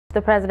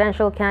The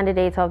presidential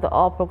candidate of the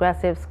All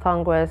Progressives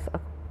Congress,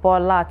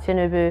 Bola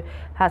Tinubu,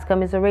 has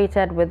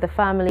commiserated with the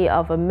family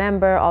of a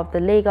member of the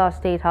Lagos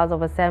State House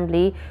of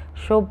Assembly,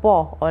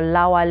 SOBUR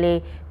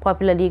OLAWALE,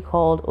 popularly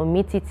called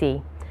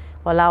Omititi.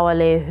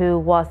 OLAWALE, who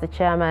was the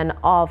chairman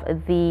of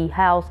the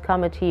House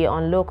Committee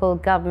on Local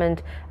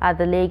Government at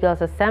the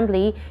Lagos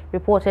Assembly,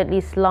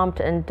 reportedly slumped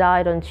and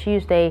died on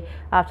Tuesday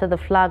after the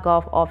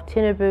flag-off of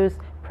Tinubu's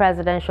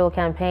presidential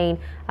campaign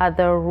at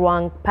the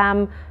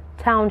Rwangpam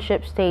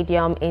Township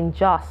Stadium in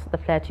Jos, the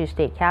Plateau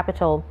State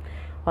capital.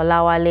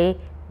 OLAWALE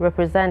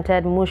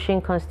represented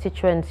Mushin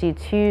constituency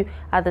 2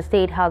 at the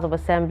State House of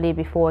Assembly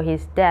before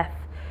his death.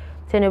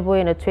 Tinubu,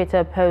 in a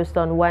Twitter post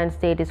on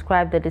Wednesday,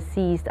 described the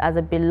deceased as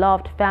a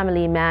beloved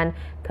family man,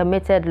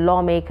 committed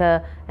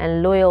lawmaker,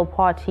 and loyal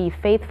party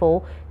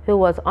faithful who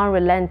was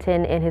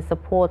unrelenting in his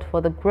support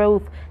for the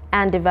growth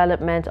and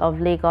development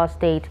of Lagos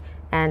State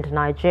and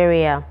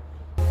Nigeria.